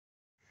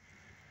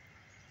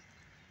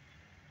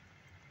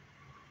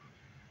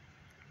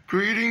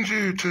Greetings,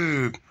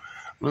 YouTube.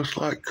 Looks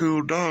like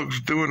Cool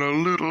Dog's doing a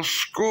little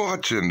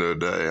squatching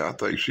today. I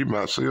think she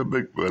might see a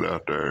Bigfoot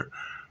out there.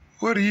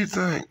 What do you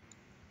think?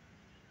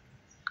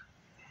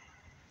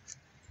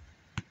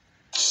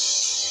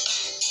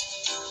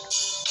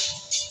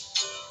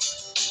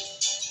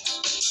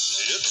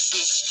 It's a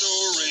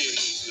story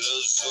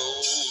as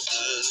old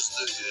as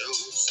the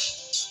hills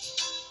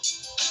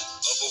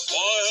of a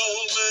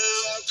wild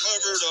man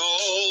covered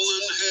all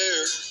in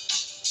hair.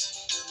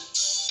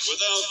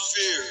 Without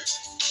fear,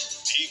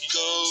 he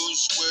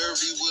goes where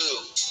he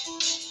will,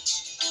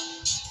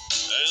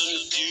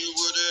 and few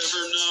would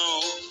ever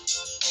know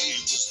he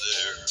was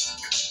there.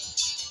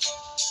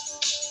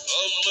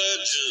 A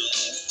legend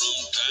from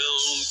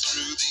down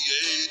through the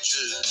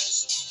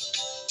ages.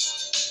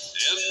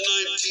 In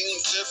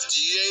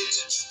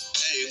 1958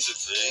 came to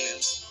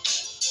fame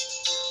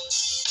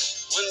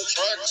when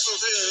tracks of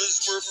his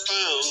were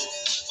found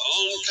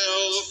on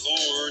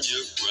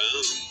California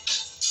ground.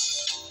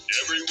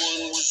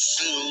 Everyone was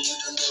soon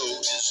to know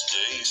his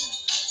name.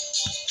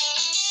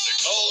 They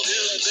called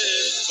him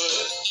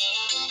Bigfoot,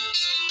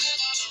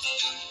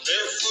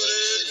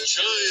 barefooted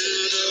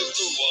giant of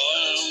the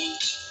wild,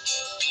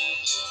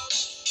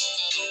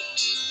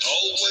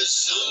 always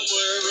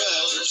somewhere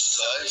out of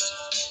sight,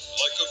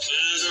 like a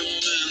phantom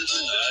in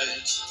the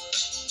night,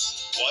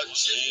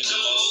 watching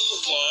all the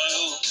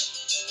while.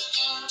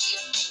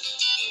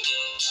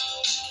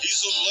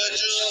 He's a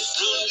legend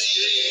from the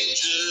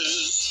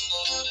ages,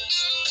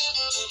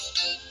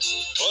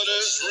 but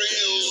as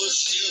real as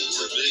you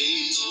or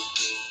me.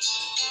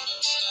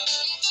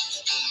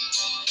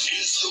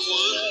 He's the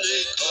one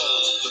they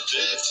call the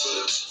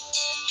Bigfoot,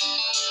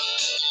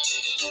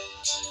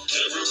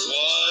 ever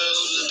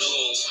wild and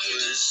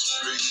always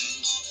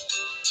free.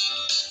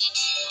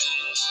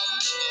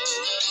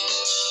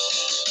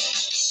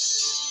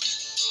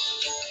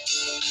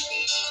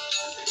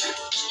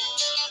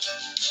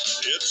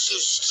 It's a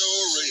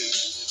story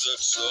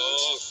that's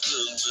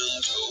often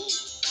been told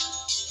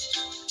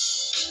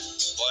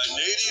by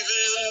native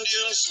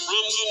Indians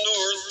from the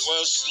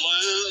Northwest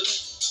land,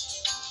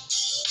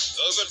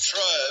 of a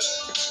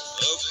tribe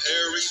of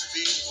hairy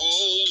people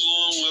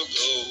long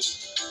ago,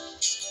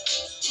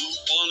 who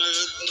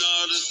wanted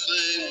not a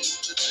thing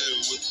to do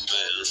with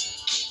man,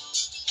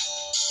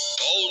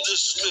 all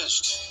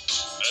dismissed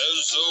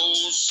as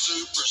old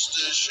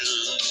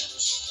superstitions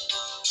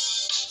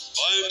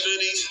by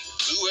many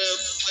who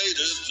have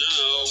faded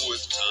now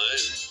with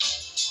time.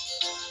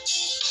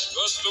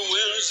 But the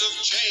winds of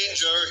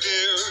change are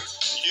here,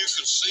 you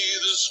can see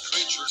this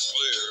creature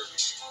clear,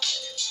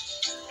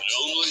 but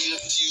only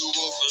if you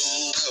open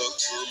up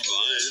your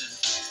mind.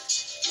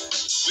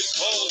 We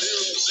call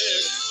him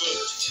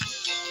Bigfoot,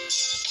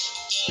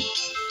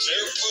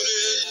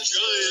 barefooted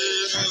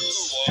giant of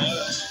the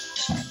wild,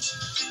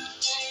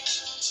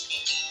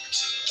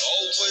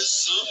 always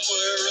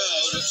somewhere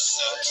out of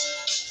sight,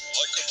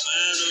 like a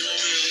phantom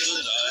in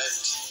the night,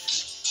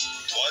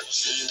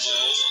 watching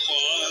all the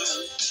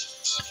while.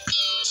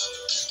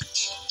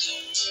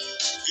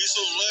 He's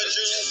a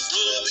legend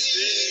from the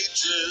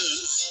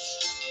ages,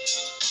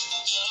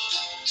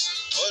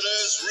 but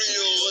as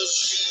real as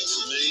you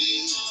or me.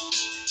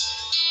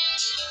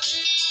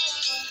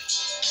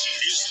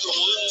 He's the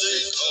one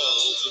they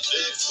call the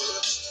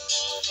Bigfoot,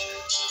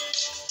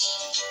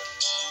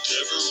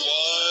 ever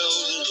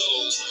wild and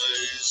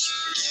always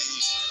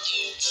free.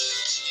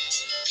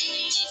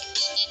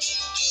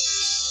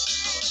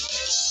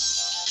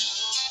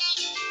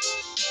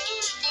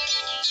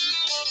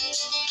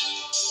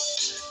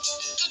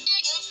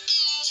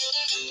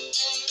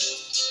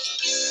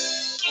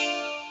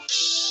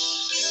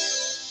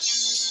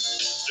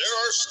 There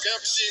are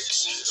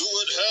skeptics who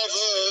would have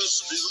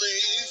us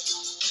believe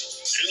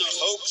in a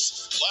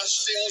hoax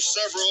lasting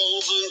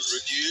several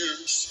hundred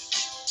years.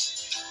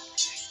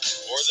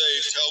 Or they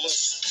tell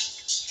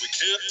us we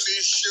can't be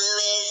sure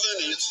of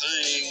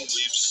anything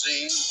we've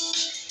seen,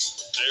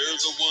 but they're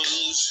the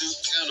ones who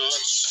cannot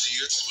see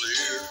it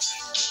clear.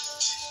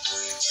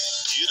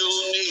 You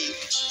don't need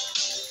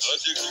a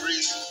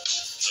degree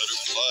that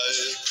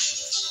applies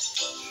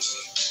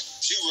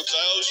to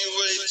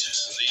evaluate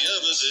the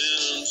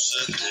evidence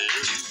at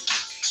hand.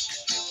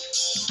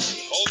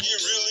 All you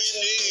really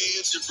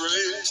need to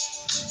bring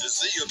is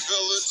the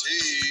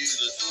ability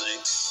to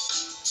think,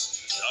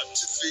 not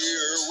to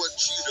fear what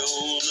you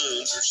don't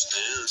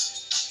understand.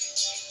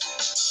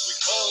 We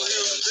call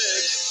him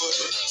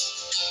Bigfoot,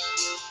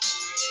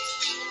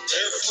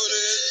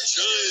 barefooted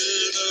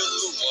giant of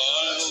the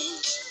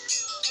wild,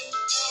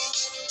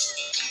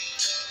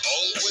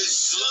 always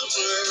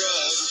somewhere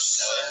out of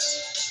sight,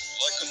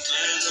 like a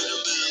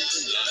phantom in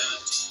the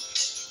night,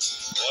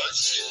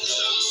 watching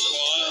all the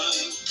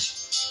while.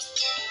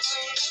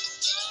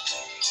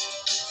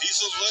 He's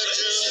a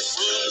legend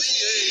from the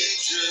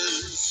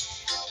ages,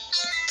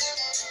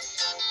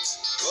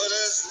 but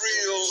as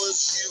real as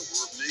you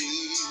or me.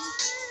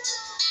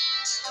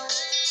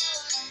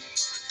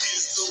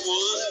 He's the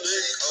one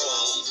they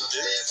call the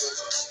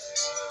Bigfoot,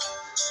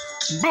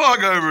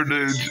 Blog over,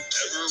 dudes.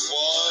 ever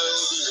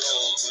wild and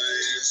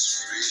always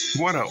free.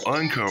 What an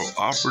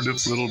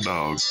uncooperative little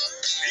dog.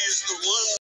 He's the one